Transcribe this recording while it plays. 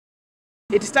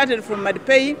It started from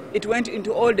Madpei, it went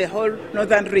into all the whole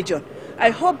northern region. I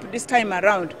hope this time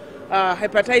around,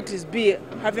 hepatitis B,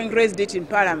 having raised it in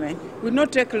Parliament, will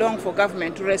not take long for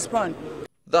government to respond.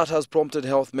 That has prompted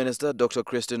Health Minister Dr.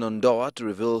 Ondoa to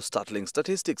reveal startling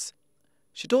statistics.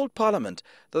 She told Parliament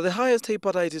that the highest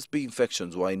hepatitis B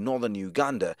infections were in northern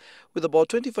Uganda, with about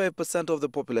 25% of the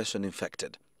population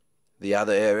infected. The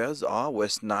other areas are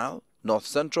West Nile, North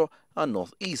Central and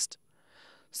North East.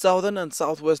 Southern and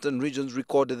southwestern regions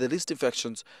recorded the least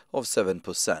infections of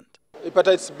 7%.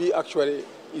 Hepatitis B actually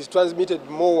is transmitted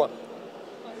more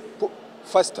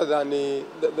faster than,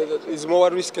 is more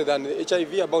risky than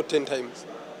HIV, about 10 times.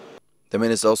 The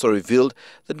minister also revealed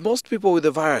that most people with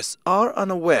the virus are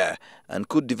unaware and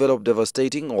could develop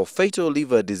devastating or fatal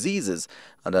liver diseases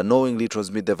and unknowingly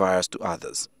transmit the virus to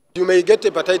others. You may get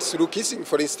hepatitis through kissing,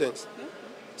 for instance.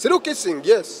 Through kissing,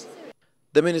 yes.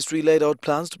 The ministry laid out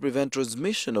plans to prevent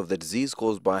transmission of the disease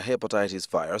caused by hepatitis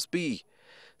virus B.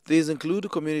 These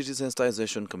include community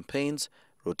sensitization campaigns,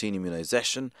 routine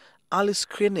immunization, early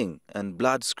screening and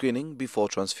blood screening before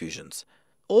transfusions.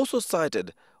 Also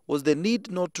cited was the need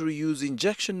not to reuse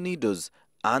injection needles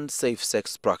and safe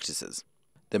sex practices.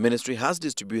 The ministry has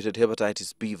distributed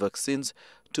hepatitis B vaccines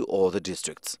to all the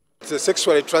districts. It's a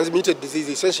sexually transmitted disease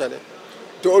essentially.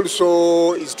 It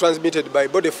also is transmitted by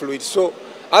body fluids. So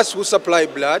us who supply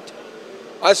blood,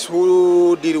 us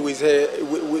who deal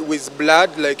with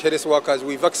blood like health workers,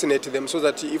 we vaccinate them so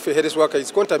that if a health worker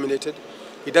is contaminated,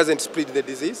 it doesn't spread the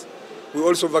disease. We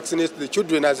also vaccinate the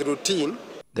children as routine.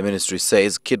 The ministry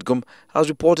says Kitgum has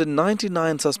reported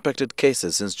 99 suspected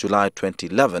cases since July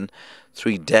 2011,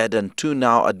 3 dead and 2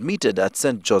 now admitted at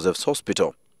St. Joseph's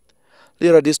Hospital.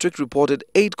 Lira district reported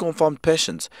 8 confirmed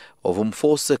patients, of whom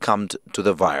 4 succumbed to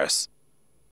the virus.